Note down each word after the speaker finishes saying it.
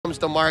comes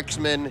to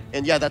marksman,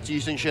 and yeah, that's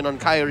using Shin on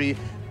Kyrie.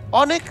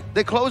 Onic,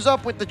 they close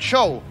up with the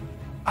Cho.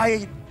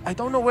 I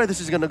don't know where this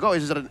is gonna go.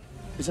 Is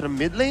it a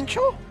mid lane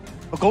Cho?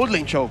 A gold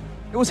lane Cho?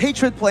 It was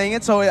Hatred playing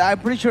it, so I'm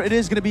pretty sure it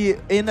is going to be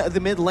in the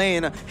mid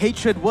lane.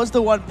 Hatred was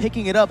the one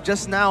picking it up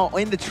just now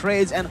in the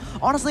trades, and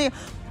honestly,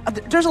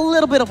 there's a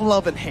little bit of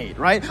love and hate,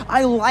 right?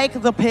 I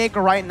like the pick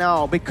right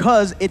now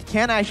because it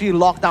can actually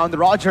lock down the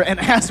Roger, and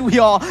as we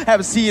all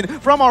have seen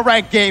from our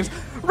ranked games,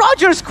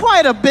 Roger's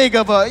quite a big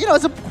of a,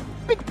 it's a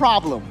big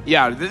problem.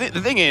 Yeah,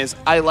 the thing is,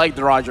 I like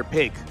the Roger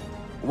pick.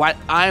 What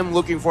I'm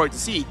looking forward to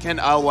see, can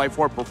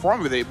LY4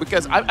 perform with it?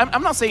 Because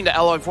I'm not saying that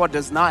LY4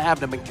 does not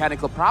have the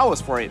mechanical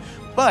prowess for it,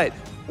 but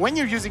when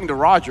you're using the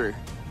Roger,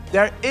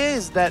 there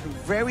is that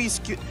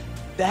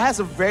has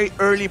a very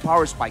early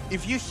power spike.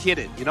 If you hit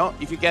it,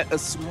 if you get a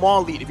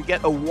small lead, if you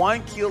get a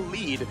 1-kill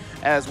lead,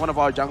 as one of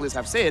our junglers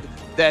have said,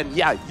 then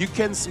yeah, you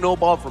can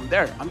snowball from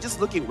there. I'm just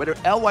looking whether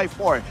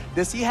LY4,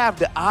 does he have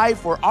the eye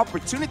for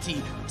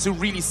opportunity to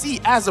really see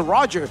as a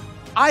Roger,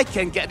 I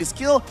can get this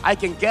kill, I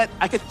can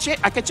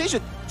change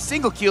a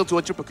single kill to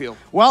a triple kill.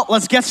 Well,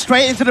 let's get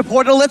straight into the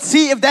portal. Let's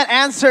see if that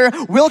answer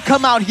will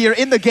come out here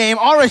in the game.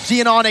 RSG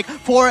and Onic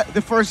for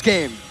the first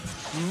game.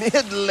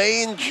 Mid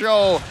lane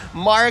Cho,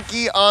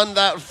 Marky on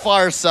that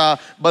Farsa,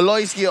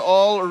 Dlarskie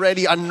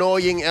already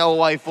annoying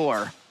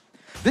LY4.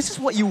 This is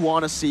what you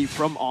want to see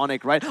from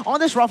Onic, right? On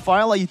this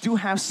Rafaela, you do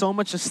have so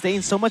much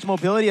sustain, so much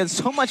mobility, and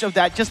so much of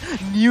that just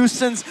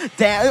nuisance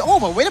damage. Oh,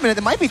 but wait a minute,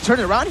 it might be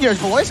turning around here.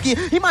 Dlarskie,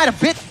 he might have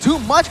bit too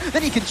much,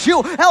 then he can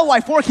chew.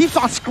 LY4 keeps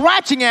on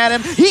scratching at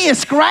him. He is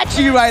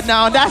scratchy right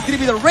now, and that's going to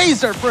be the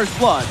Razor first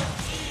blood.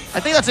 I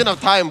think that's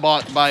enough time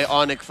bought by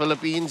Onic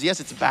Philippines.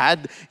 Yes, it's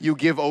bad you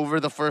give over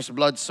the first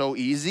blood so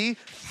easy,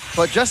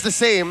 but just the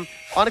same,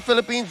 Onic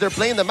Philippines, they're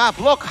playing the map.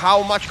 Look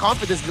how much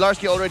confidence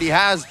Dlarskie already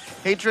has.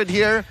 Hatred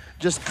here,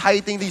 just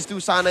kiting these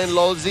two, Sana and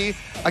Lolzy.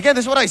 Again,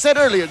 this is what I said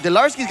earlier.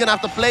 Dlarskie's gonna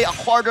have to play a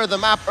quarter of the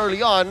map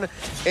early on,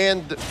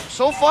 and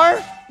so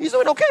far, he's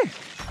doing okay.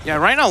 Yeah,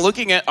 right now,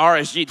 looking at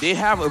RSG, they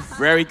have a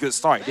very good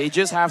start. They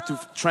just have to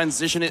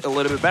transition it a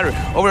little bit better.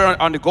 Over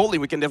on the gold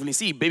lane, we can definitely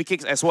see Baby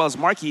Cakes as well as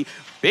Marky.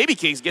 Baby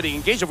Cakes getting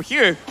engaged over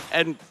here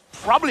and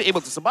probably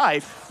able to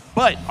survive.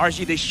 But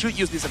RSG, they should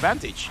use this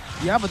advantage.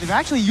 Yeah, but they've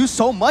actually used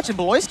so much in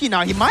Dlarskie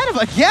now. He might have,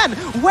 again,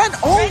 went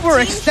over,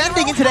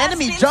 extending into the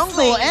enemy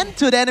jungle and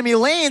to the enemy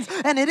lanes,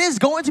 and it is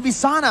going to be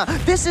Sana.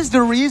 This is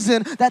the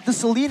reason that the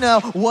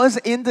Selena was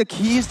in the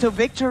keys to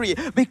victory,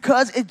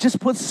 because it just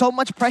puts so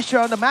much pressure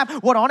on the map.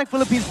 What Onic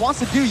Philippines wants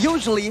to do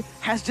usually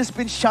has just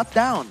been shut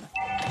down.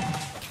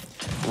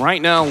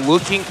 Right now,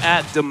 looking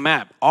at the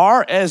map,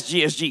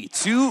 RSGSG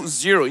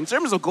 2-0. In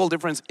terms of goal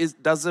difference,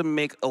 it doesn't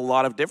make a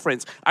lot of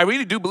difference. I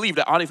really do believe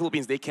that Onic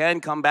Philippines, they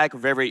can come back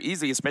very, very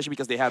easily, especially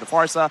because they have the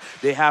Farsa,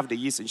 they have the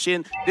Yi and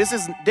Shin.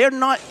 They're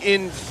not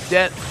in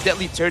that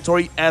deadly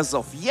territory as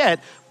of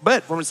yet,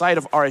 but from the side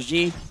of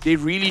RSG, they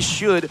really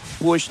should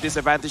push this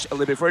advantage a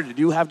little bit further. They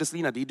do have the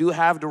Selena, they do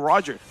have the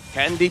Roger.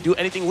 Can they do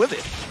anything with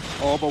it?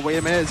 Oh, but wait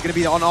a minute, it's going to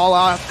be an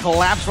all-out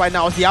collapse right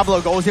now as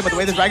Diablo goes in, but the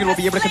way the Dragon will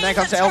be able to connect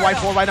onto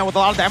LY4 right now with a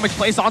lot of damage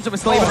placed onto him. Is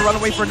still able to run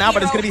away for now,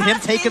 but it's going to be him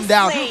taken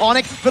down.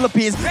 Onic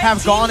Philippines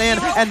have gone in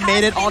and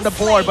made it on the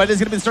board, but it's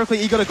going to be Circle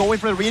Ego to go in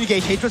for the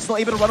re-engage. Hatred still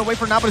able to run away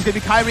for now, but it's going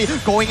to be Kyrie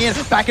going in,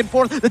 back and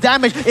forth. The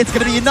damage, it's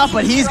going to be enough,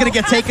 but he's going to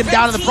get taken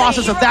down in the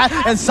process of that.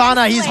 And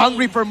Sana, he's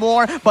hungry for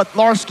more, but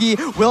Dlarskie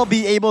will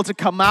be able to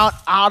come out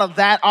of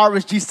that.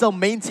 RSG still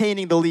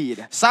maintaining the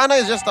lead. Sana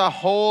is just a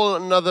whole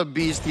nother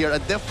beast here, a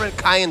different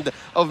kind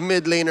of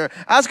mid laner.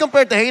 As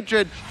compared to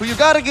Hatred, who you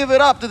gotta give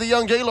it up to the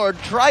young J-Lord,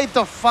 tried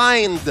to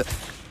find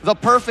the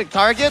perfect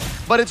target,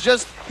 but it's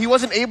just he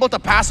wasn't able to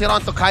pass it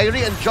on to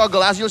Kyrie and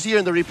juggle, as you'll see here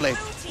in the replay.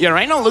 Yeah,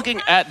 right now looking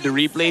at the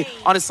replay,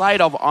 on the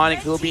side of Onic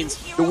Philippines,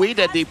 the way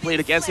that they played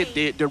against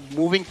it, they're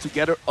moving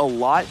together a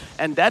lot,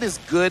 and that is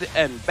good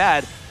and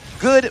bad.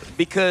 Good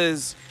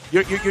because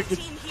you're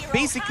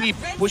basically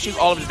pushing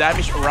all of the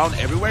damage around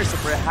everywhere, so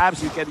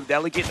perhaps you can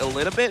delegate a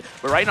little bit.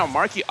 But right now,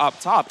 Marky up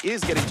top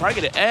is getting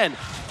targeted, and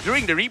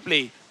during the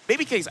replay,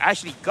 Baby Cakes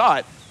actually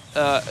got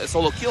a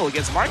solo kill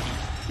against Marky.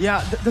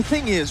 Yeah, the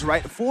thing is,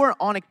 right, for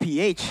Onic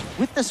PH,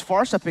 with this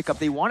Farsa pickup,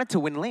 they wanted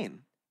to win lane.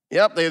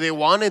 Yep, they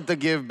wanted to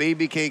give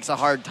Baby Cakes a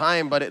hard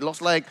time, but it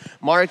looks like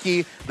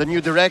Marky, the new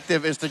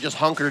directive is to just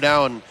hunker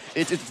down.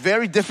 It's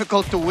very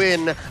difficult to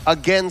win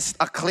against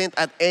a Clint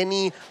at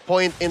any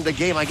point in the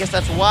game. I guess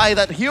that's why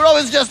that hero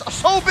is just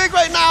so big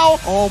right now.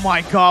 Oh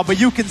my god, but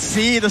you can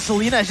see the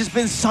Selena has just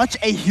been such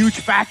a huge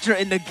factor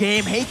in the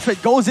game.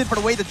 Hatred goes in for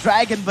the way the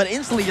Dragon, but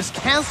instantly just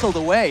cancelled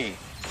away.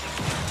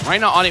 Right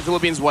now, Onic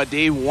Philippines, what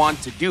they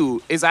want to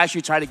do is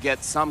actually try to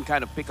get some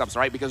kind of pickups,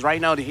 right? Because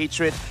right now, the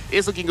Hatred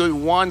is looking good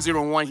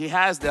 1-0-1. He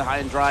has the high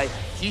and dry.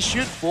 He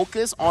should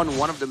focus on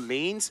one of the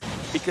lanes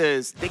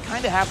because they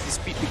kind of have to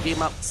speed the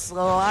game up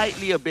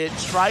slightly a bit,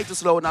 try to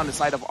slow down the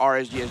side of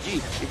RSGSG.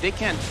 If they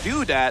can't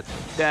do that,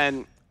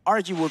 then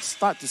RG will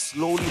start to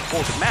slowly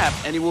hold the map,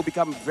 and it will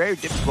become very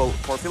difficult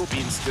for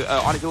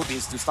Onic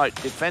Philippines to start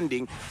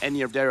defending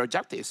any of their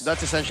objectives.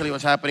 That's essentially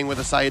what's happening with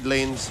the side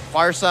lanes.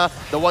 Pharsa,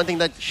 the one thing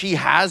that she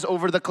has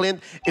over the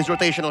Clint is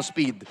rotational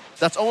speed.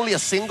 That's only a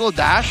single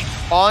dash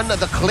on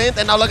the Clint,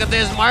 and now look at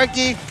this,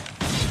 Marky.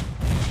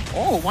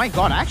 Oh my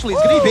god, actually,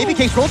 it's going to be Baby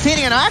Cakes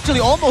rotating and actually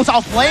almost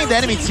outplaying the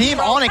enemy team.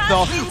 Onic,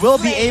 though, will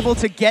be able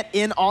to get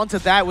in onto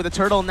that with the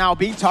turtle now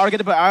being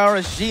targeted by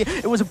RSG.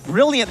 It was a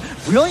brilliant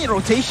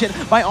rotation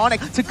by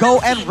Onic to go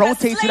and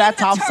rotate to that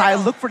top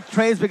side, look for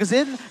trades, because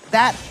in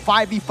that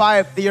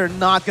 5v5, they are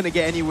not going to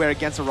get anywhere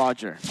against a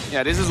Roger.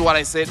 Yeah, this is what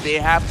I said. They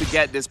have to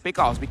get this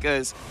pickoffs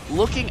because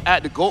looking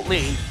at the gold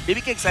lane, Baby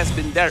Cakes has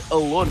been there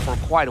alone for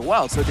quite a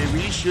while, so they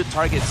really should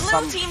target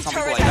something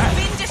like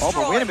that. Oh,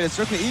 but wait a minute,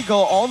 Circle Eagle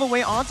all the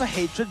way onto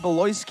Hatred.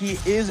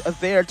 Dlarskie is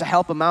there to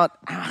help him out.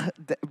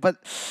 But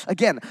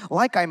again,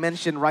 like I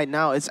mentioned right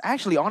now, it's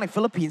actually Onic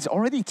Philippines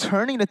already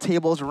turning the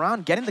tables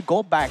around, getting the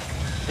gold back.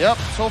 Yep,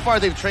 so far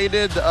they've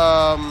traded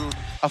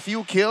a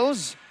few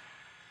kills.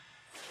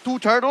 2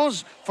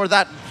 turtles for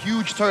that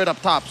huge turret up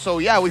top. So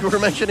yeah, we were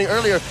mentioning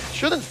earlier,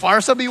 shouldn't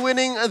Pharsa be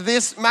winning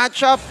this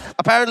matchup?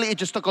 Apparently, it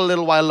just took a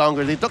little while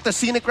longer. They took the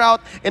scenic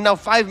route, and now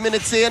 5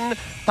 minutes in,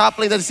 top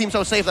lane doesn't seem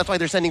so safe. That's why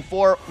they're sending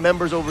 4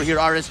 members over here,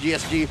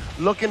 RSGSG,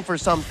 looking for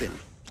something.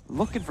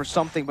 Looking for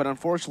something, but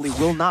unfortunately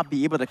will not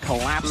be able to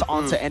collapse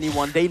onto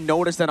anyone. They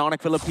noticed that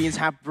Onic Philippines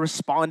have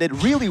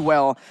responded really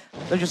well.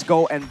 They'll just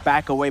go and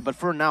back away. But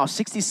for now,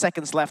 60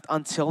 seconds left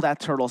until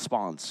that turtle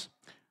spawns.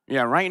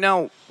 Yeah, right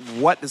now,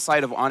 what the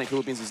side of Onic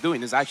Philippines is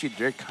doing is actually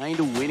they're kind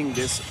of winning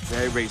this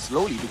very, very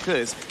slowly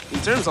because in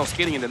terms of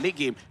scaling in the late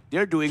game,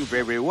 they're doing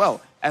very, very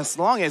well. As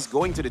long as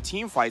going to the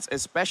team fights,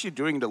 especially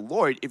during the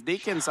Lord, if they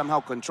can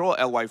somehow control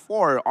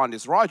LY4 on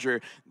this Roger,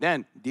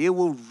 then they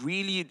will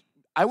really,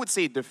 I would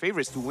say, the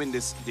favorites to win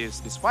this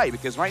fight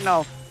because right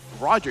now,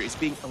 Roger is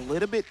being a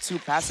little bit too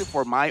passive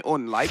for my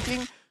own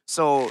liking.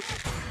 So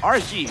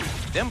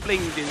RG, them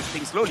playing this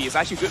thing slowly is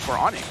actually good for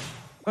Onic.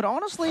 But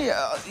honestly,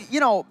 you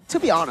know, to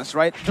be honest,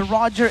 right? The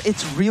Roger,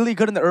 it's really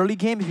good in the early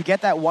game. If you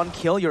get that 1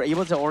 kill, you're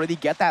able to already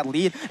get that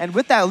lead. And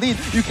with that lead,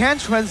 you can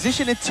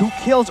transition it to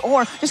kills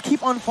or just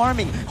keep on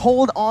farming.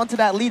 Hold on to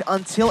that lead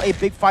until a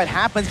big fight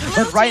happens.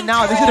 But right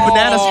now, this is the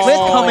banana split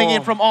coming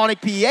in from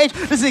Onic PH.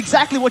 This is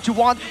exactly what you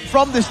want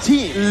from this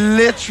team.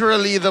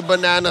 Literally the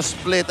banana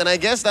split. And I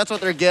guess that's what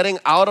they're getting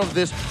out of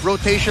this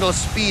rotational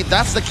speed.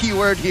 That's the key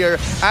word here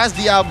as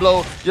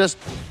Diablo just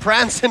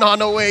prancing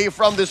on away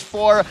from this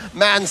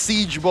 4-man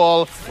siege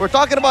ball. We're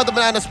talking about the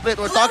banana split.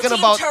 We're talking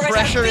about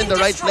pressure in the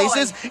right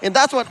places. And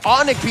that's what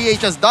Onic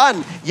PH has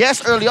done.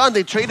 Yes, early on,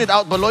 they traded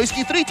out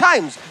Dlarskie 3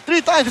 times. 3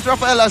 times since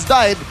Rafael has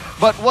died.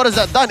 But what has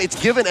that done? It's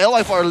given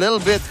LY for a little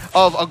bit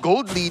of a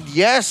gold lead,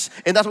 yes.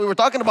 And that's what we were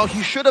talking about.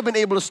 He should have been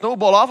able to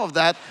snowball off of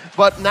that.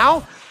 But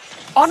now,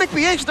 Onic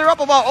PH, they're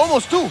up about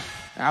almost 2.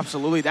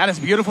 Absolutely, that is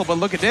beautiful, but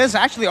look at this.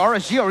 Actually,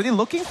 RSG already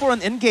looking for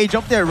an engage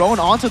up there. Rowan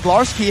onto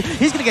Dlarskie.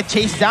 He's going to get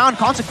chased down.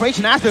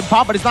 Consecration has been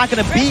popped, but he's not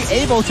going to be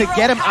able to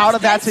get him out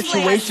of that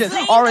situation.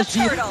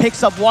 RSG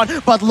picks up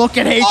 1, but look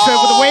at Hatred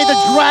with the way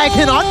the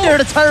dragon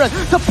under the turret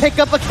to pick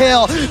up a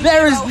kill.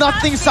 There is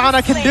nothing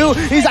Sana can do.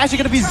 He's actually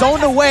going to be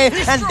zoned away,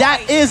 and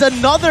that is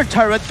another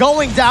turret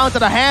going down to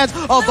the hands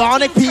of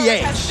Onic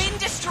PH.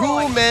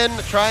 2 men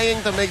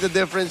trying to make the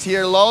difference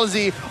here.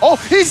 Lulzy, oh,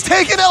 he's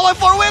taking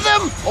LY4 with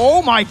him!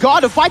 Oh my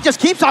god, the fight just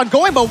keeps on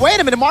going, but wait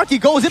a minute, Marky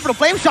goes in for the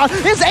flame shot,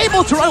 is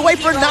able to run away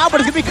for now, but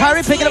it's gonna be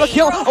Kyrie picking up a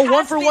kill. A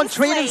 1-for-1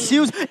 trade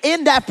ensues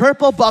in that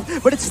purple buff,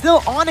 but it's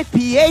still Onic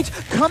PH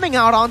coming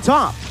out on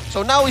top.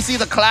 So now we see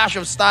the clash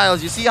of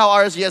styles. You see how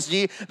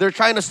RSGSG, they're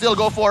trying to still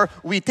go for,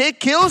 we take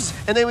kills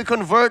and then we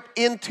convert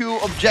into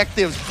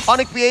objectives.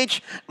 Onic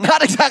PH,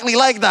 not exactly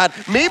like that.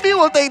 Maybe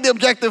we'll take the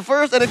objective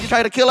first, and if you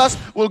try to kill us,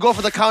 we'll go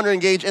for the counter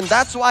engage. And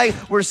that's why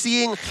we're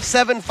seeing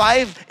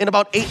 7-5 in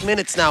about 8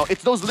 minutes now.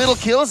 It's those little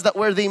kills that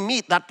where they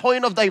meet, that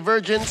point of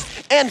divergence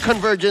and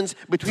convergence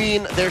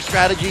between their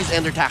strategies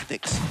and their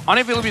tactics.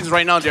 Onic Philippines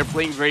right now, they're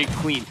playing very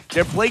clean.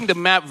 They're playing the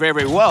map very,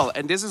 very well.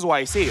 And this is why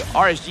I say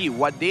RSG,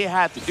 what they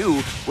had to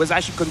do was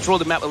actually control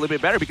the map a little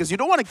bit better, because you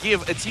don't want to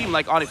give a team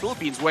like Onic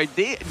Philippines where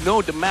they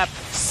know the map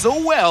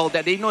so well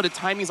that they know the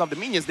timings of the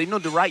minions, they know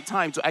the right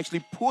time to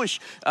actually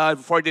push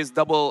for this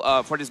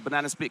for this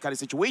banana split kind of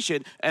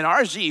situation. And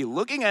RSG,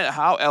 looking at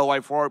how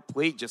LY4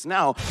 played just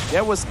now,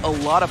 there was a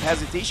lot of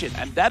hesitation,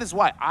 and that is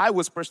why I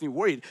was personally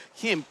worried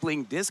him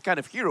playing this kind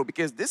of hero,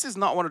 because this is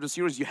not one of those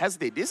heroes you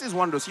hesitate. This is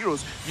one of those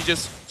heroes you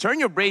just turn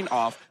your brain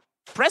off,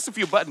 press a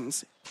few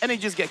buttons, and then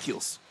just get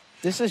kills.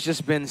 This has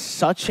just been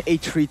such a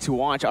treat to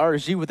watch.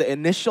 RSG with the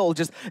initial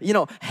just, you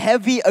know,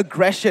 heavy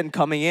aggression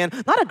coming in.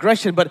 Not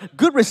aggression, but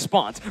good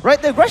response,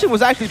 right? The aggression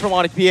was actually from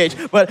Onic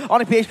PH, but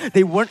Onic PH,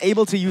 they weren't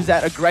able to use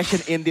that aggression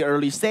in the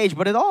early stage,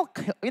 but it all,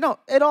 you know,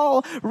 it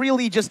all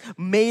really just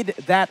made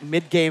that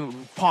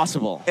mid-game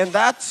possible. And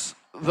that's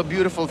the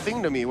beautiful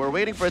thing to me. We're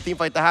waiting for a team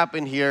fight to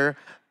happen here.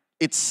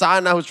 It's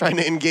Sana who's trying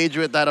to engage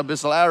with that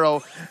Abyssal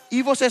Arrow.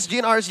 EVOS SG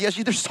and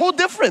RSG, they're so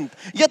different.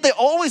 Yet they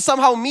always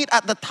somehow meet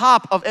at the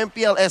top of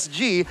MPL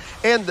SG.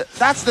 And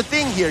that's the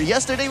thing here.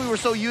 Yesterday, we were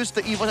so used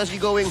to EVOS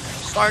SG going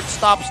start,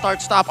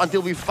 stop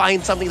until we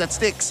find something that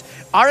sticks.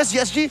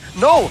 RSG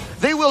SG, no.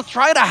 They will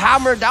try to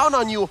hammer down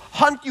on you,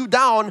 hunt you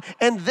down,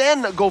 and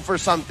then go for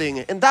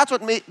something. And that's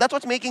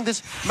what's making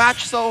this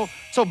match so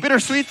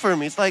bittersweet for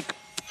me. It's like,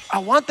 I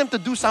want them to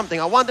do something.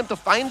 I want them to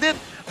find it.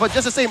 But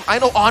just the same, I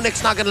know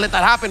Onic not going to let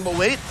that happen. But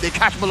wait, they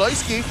catch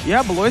Dlarskie.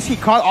 Yeah, Dlarskie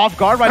caught off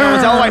guard right now.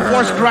 His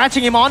LY4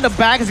 scratching him on the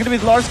back. It's going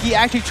to be Dlarskie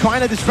actually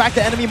trying to distract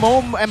the enemy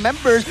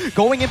members,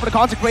 going in for the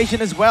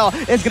consecration as well.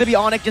 It's going to be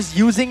Onic just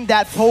using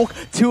that poke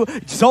to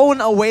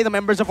zone away the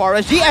members of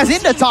RSG. As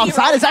in the top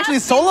side, it's actually a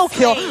solo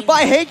kill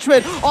by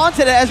Hatred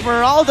onto the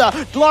Esmeralda.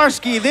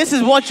 Dlarskie, this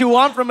is what you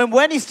want from him.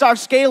 When he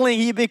starts scaling,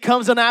 he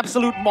becomes an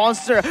absolute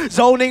monster,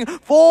 zoning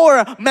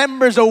 4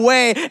 members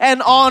away. And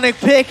Onic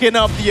picking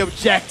up the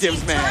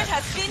objectives, man.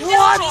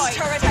 What?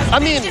 I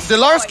mean,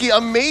 Dlarskie,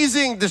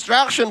 amazing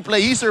distraction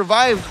play. He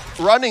survived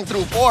running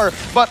through 4.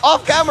 But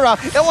off camera,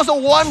 it was a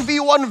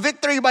 1v1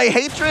 victory by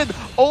Hatred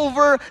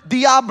over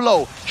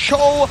Diablo.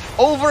 Show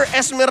over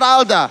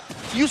Esmeralda.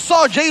 You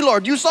saw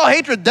J-Lord, you saw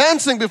Hatred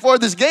dancing before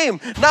this game.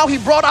 Now he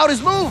brought out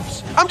his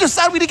moves. I'm just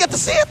sad we didn't get to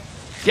see it.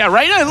 Yeah,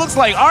 right now it looks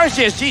like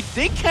RSG,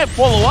 they can't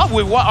follow up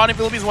with what Onic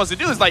Philippines wants to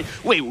do. It's like,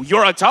 wait,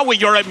 you're at top, wait,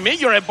 you're at mid,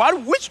 you're at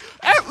bottom,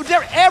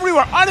 they're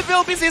everywhere. Onic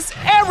Philippines is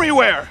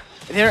everywhere.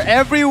 They're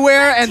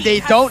everywhere and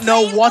they don't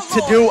know what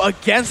to do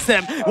against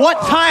them.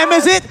 What time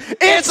is it?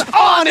 It's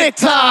Onic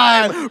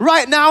time!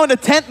 Right now in the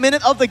 10th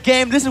minute of the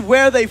game, this is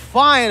where they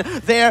find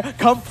their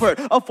comfort.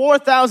 A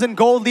 4,000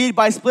 gold lead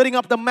by splitting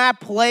up the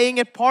map, playing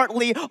it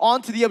partly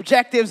onto the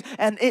objectives,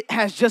 and it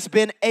has just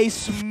been a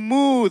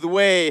smooth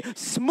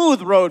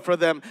road for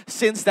them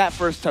since that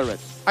first turret.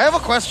 I have a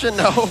question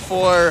now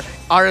for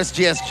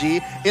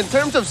RSGSG. In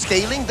terms of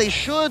scaling, they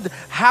should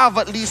have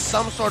at least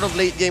some sort of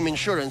late game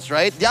insurance,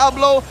 right?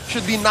 Diablo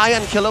should be nigh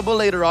unkillable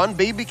later on.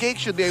 Baby Cake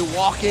should be a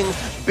walking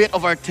bit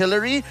of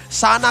artillery.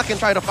 Sana can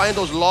try to find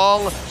those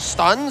long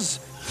stuns.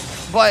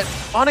 But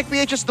Onic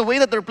PH, just the way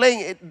that they're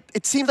playing,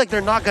 it seems like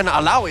they're not going to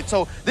allow it.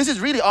 So this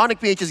is really Onic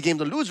PH's game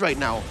to lose right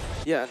now.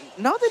 Yeah,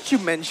 now that you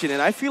mention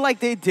it, I feel like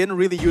they didn't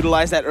really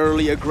utilize that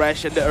early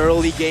aggression, the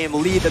early game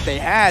lead that they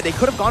had. They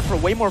could have gone for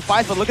way more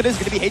fights, but look at this,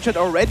 it's going to be Hatred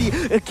already.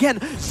 Again,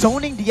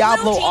 zoning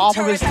Diablo off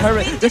of his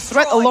turret. The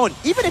threat alone,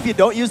 even if you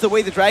don't use the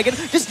Way the Dragon,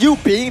 just you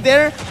being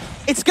there,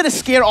 it's going to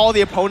scare all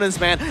the opponents,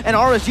 man. And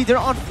RSG, they're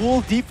on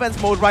full defense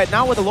mode right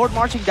now with the Lord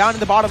marching down in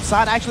the bottom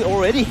side, actually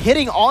already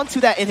hitting onto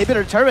that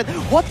inhibitor turret.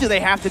 What do they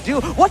have to do?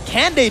 What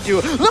can they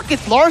do? Look at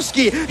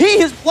Dlarskie.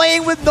 He is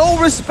playing with no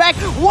respect.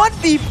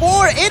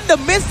 1v4 in the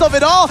midst of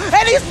it all,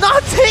 and he's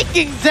not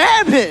taking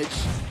damage.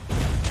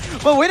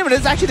 But wait a minute,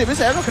 it's actually the missed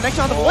arrow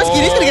connection on the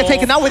Dlarskie. He's going to get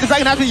taken out with the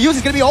Dragon has to use.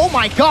 It's going to be, oh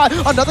my god,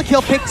 another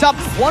kill picked up.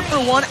 1 for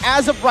 1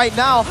 as of right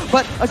now.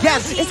 But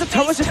again, it's the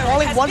turrets just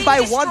falling one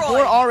by one for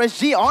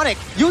RSG. Onic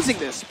using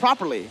this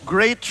properly.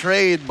 Great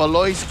trade,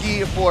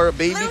 Baloyski for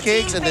Baby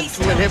Cakes and then 2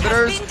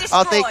 inhibitors.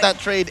 I'll take that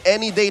trade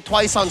any day,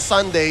 twice on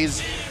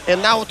Sundays.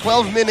 And now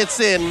 12 minutes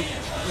in,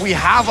 we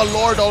have a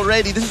Lord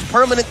already. This is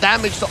permanent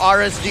damage to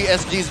RSG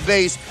SG's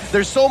base.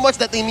 There's so much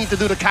that they need to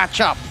do to catch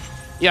up.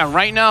 Yeah,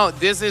 right now,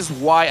 this is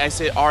why I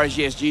said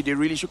RSGSG, they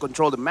really should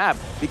control the map,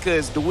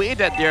 because the way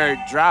that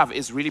their draft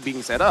is really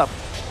being set up,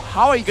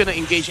 how are you going to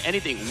engage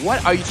anything?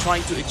 What are you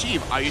trying to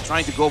achieve? Are you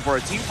trying to go for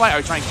a team fight? Are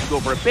you trying to go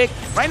for a pick?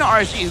 Right now,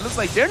 RSG, it looks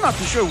like they're not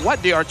too sure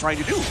what they are trying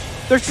to do.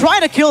 They're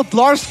trying to kill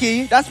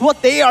Dlarskie. That's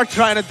what they are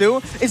trying to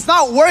do. It's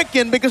not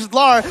working because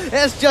Dlar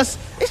is just...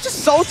 It's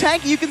just so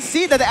tanky. You can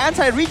see that the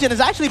anti-regen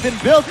has actually been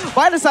built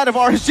by the side of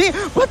RSG.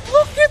 But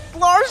look at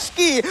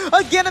Dlarskie.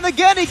 Again and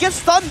again, he gets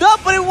stunned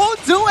up, but it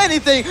won't do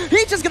anything.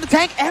 He's just going to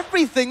tank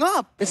everything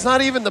up. It's not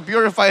even the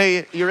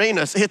Purify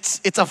Uranus.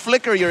 It's a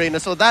Flicker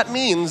Uranus. So that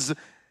means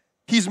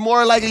he's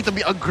more likely to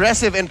be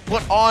aggressive and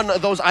put on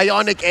those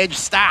Ionic Edge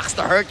stacks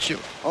to hurt you.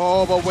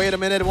 Oh, but wait a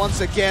minute.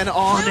 Once again,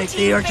 Onic,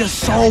 they are just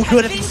so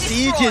good at these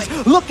sieges.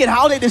 Look at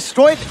how they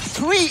destroyed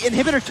 3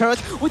 inhibitor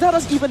turrets without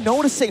us even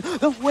noticing.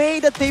 The way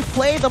that they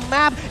play the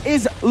map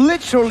is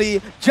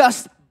literally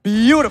just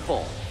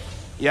beautiful.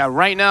 Yeah,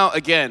 right now,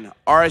 again,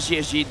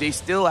 RSGSG, they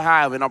still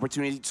have an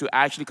opportunity to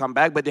actually come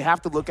back, but they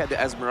have to look at the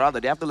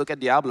Esmeralda. They have to look at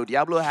Diablo.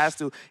 Diablo has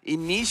to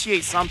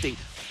initiate something.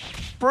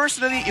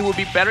 Personally, it would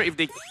be better if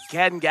they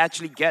can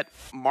actually get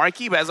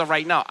Marky, but as of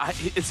right now,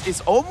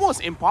 it's almost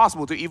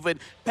impossible to even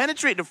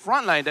penetrate the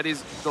front line that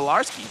is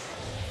Dlarskie.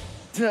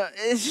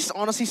 It's just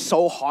honestly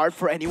so hard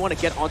for anyone to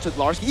get onto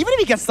Dlarskie, even if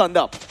he gets stunned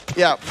up.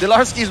 Yeah,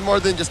 Dlarskie is more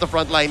than just the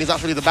front line. He's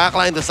actually the back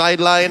line, the side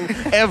line,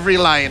 every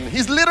line.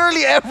 He's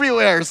literally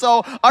everywhere.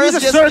 So he's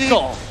a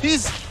circle.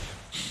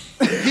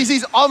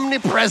 He's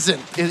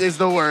omnipresent is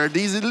the word.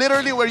 He's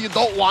literally where you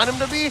don't want him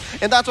to be,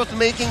 and that's what's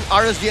making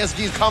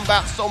RSGSG's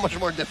comeback so much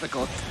more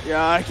difficult.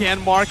 Yeah,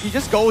 again, Mark, he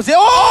just goes in.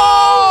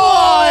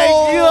 Oh my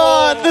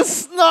god, the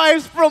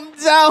snipes from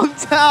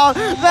downtown.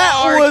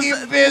 That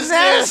was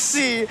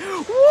nasty.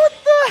 What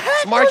the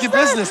heck It's marquee was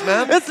that? business,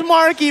 man. It's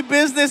marquee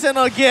business, and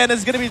again,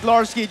 it's going to be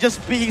Dlarskie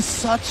just being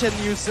such a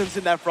nuisance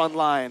in that front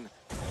line.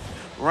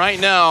 Right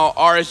now,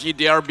 RSG,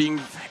 they are being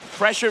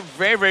pressured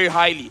very, very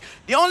highly.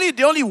 The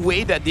only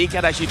way that they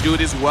can actually do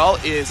this well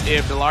is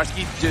if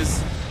Dlarskie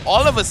just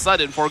all of a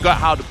sudden forgot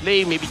how to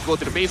play, maybe go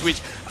to the base,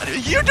 which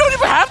you don't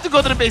even have to go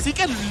to the base. He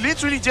can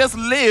literally just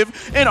live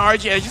in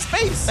RGS's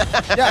space.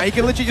 Yeah, he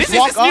can literally just This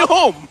walk is his new up.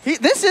 home.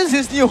 This is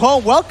his new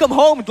home. Welcome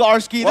home,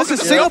 Dlarskie. This Welcome is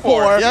to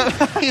Singapore. Yeah,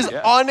 he's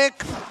Onic,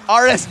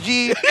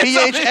 RSG,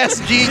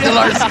 PHSG,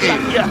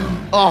 Dlarskie. Yeah.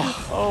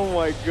 Oh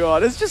my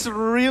god, it's just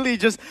really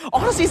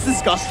honestly, it's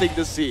disgusting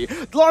to see.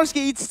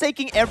 Dlarskie, he's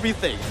taking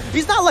everything.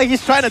 He's not like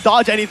he's trying to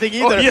dodge anything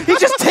either. yeah. He's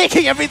just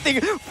taking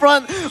everything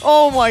front.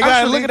 Oh my god,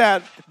 Actually, look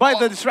at that. By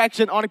the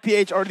distraction, Onic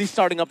PH already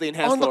starting up the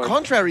enhanced On the lord.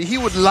 contrary, he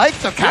would like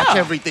to catch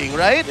everything,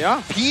 right?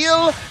 Yeah.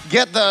 Peel,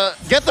 get the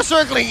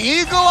circling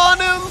eagle on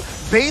him,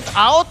 bait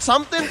out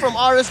something from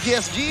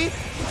RSGSG,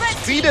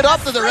 feed it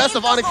up to the rest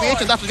of Onic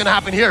PH, and that's what's gonna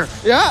happen here.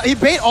 Yeah, he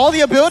bait all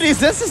the abilities.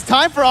 This is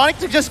time for Onic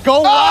to just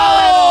go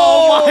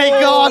wild. Oh my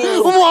god,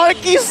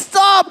 Marky,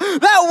 stop!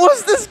 That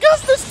was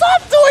disgusting.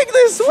 Stop doing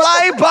this.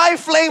 Fly by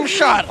flame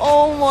shot.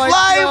 Oh my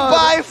Fly god.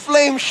 by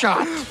flame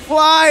shot.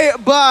 Fly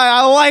by.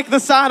 I like the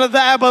sound of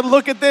that, but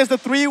look at this, the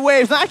 3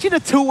 waves. No, actually, the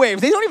 2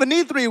 waves. They don't even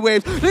need 3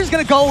 waves. They're just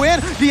gonna go in.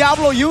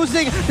 Diablo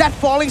using that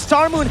falling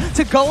star moon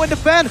to go and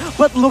defend.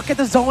 But look at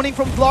the zoning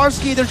from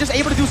Dlarskie. They're just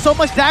able to do so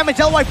much damage.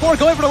 LY4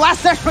 going for the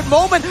last desperate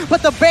moment,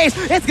 but the base,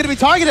 it's gonna be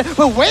targeted.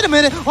 But wait a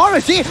minute,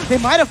 RSG, they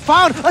might have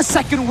found a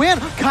second win.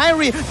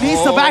 Kyrie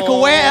needs to back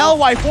away.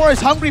 LY4 is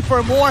hungry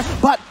for more,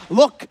 but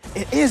look,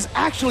 it is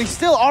actually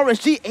still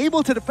RSG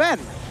able to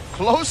defend.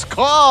 Close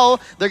call.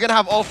 They're gonna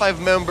have all 5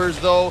 members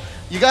though.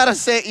 You gotta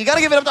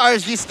give it up to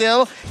RSG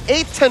still.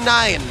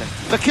 8-9.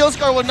 The kill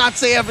score would not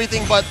say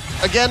everything, but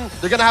again,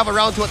 they're gonna have a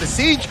round 2 at the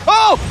siege.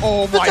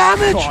 Oh my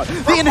damage! god.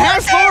 The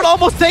enhanced lord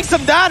almost takes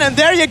him down, and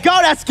there you go.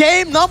 That's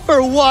game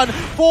number 1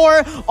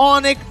 for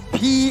Onic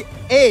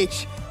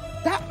PH.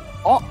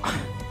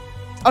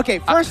 Okay,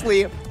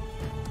 firstly,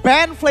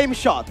 ban flame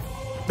shot.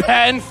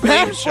 Ban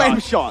Ban flame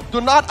shot.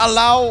 Do not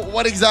allow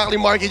what exactly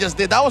Marky just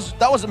did. That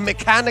was a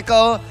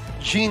mechanical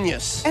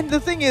genius. And the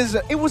thing is,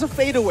 it was a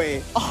fadeaway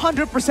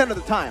 100% of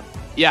the time.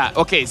 Yeah,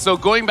 okay, so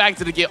going back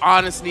to the game,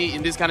 honestly,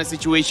 in this kind of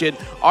situation,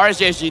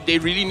 RSG, they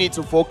really need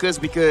to focus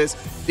because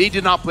they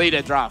did not play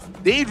that draft.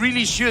 They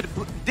really should.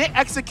 They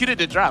executed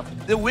the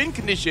draft. The win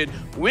condition,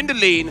 win the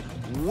lane,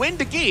 win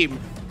the game,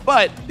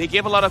 but they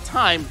gave a lot of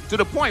time to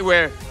the point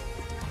where,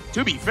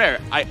 to be fair,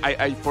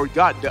 I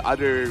forgot the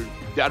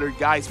other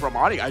guys from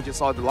Onic. I just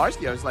saw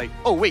Dlarskie. I was like,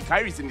 oh wait,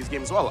 Kyrie's in this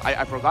game as well.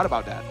 I forgot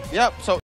about that. Yep, so